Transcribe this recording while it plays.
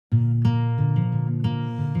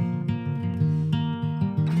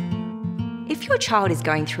If your child is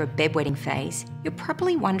going through a bedwetting phase, you're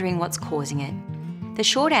probably wondering what's causing it. The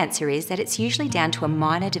short answer is that it's usually down to a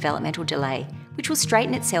minor developmental delay, which will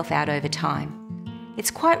straighten itself out over time.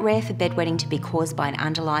 It's quite rare for bedwetting to be caused by an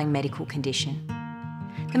underlying medical condition.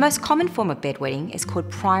 The most common form of bedwetting is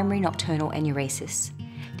called primary nocturnal enuresis.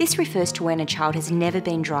 This refers to when a child has never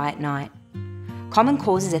been dry at night. Common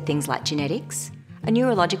causes are things like genetics, a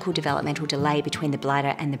neurological developmental delay between the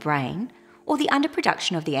bladder and the brain, or the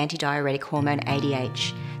underproduction of the antidiuretic hormone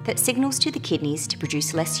ADH that signals to the kidneys to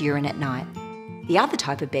produce less urine at night. The other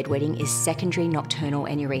type of bedwetting is secondary nocturnal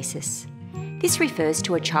enuresis. This refers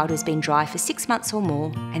to a child who's been dry for 6 months or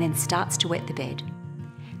more and then starts to wet the bed.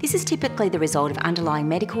 This is typically the result of underlying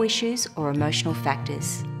medical issues or emotional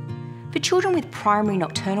factors. For children with primary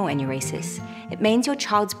nocturnal enuresis, it means your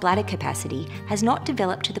child's bladder capacity has not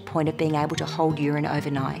developed to the point of being able to hold urine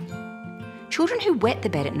overnight. Children who wet the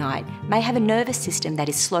bed at night may have a nervous system that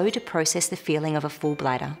is slow to process the feeling of a full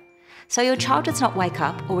bladder. So your child does not wake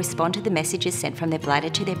up or respond to the messages sent from their bladder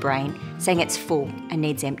to their brain saying it's full and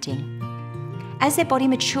needs emptying. As their body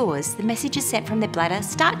matures, the messages sent from their bladder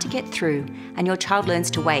start to get through and your child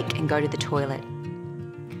learns to wake and go to the toilet.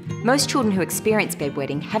 Most children who experience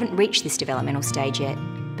bedwetting haven't reached this developmental stage yet,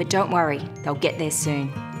 but don't worry, they'll get there soon.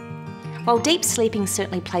 While deep sleeping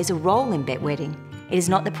certainly plays a role in bedwetting, it is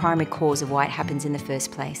not the primary cause of why it happens in the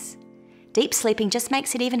first place. Deep sleeping just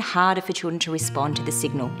makes it even harder for children to respond to the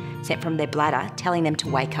signal sent from their bladder telling them to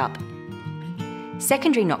wake up.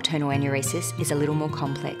 Secondary nocturnal enuresis is a little more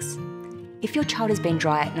complex. If your child has been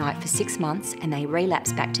dry at night for 6 months and they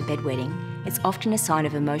relapse back to bedwetting, it's often a sign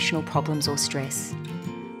of emotional problems or stress.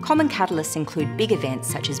 Common catalysts include big events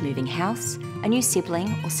such as moving house, a new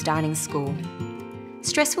sibling, or starting school.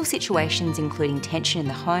 Stressful situations including tension in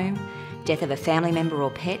the home, death of a family member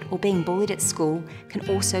or pet, or being bullied at school can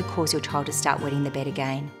also cause your child to start wetting the bed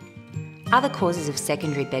again. Other causes of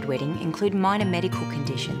secondary bedwetting include minor medical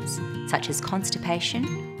conditions, such as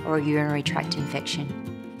constipation or a urinary tract infection.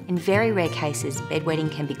 In very rare cases,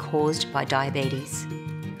 bedwetting can be caused by diabetes.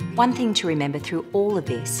 One thing to remember through all of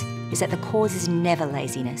this is that the cause is never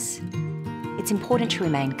laziness. It's important to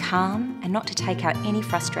remain calm and not to take out any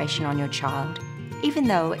frustration on your child, even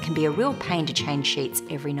though it can be a real pain to change sheets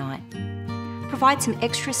every night. Provide some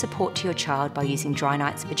extra support to your child by using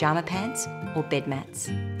DryNites pyjama pants or bed mats.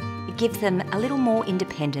 It gives them a little more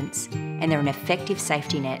independence and they're an effective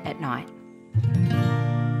safety net at night.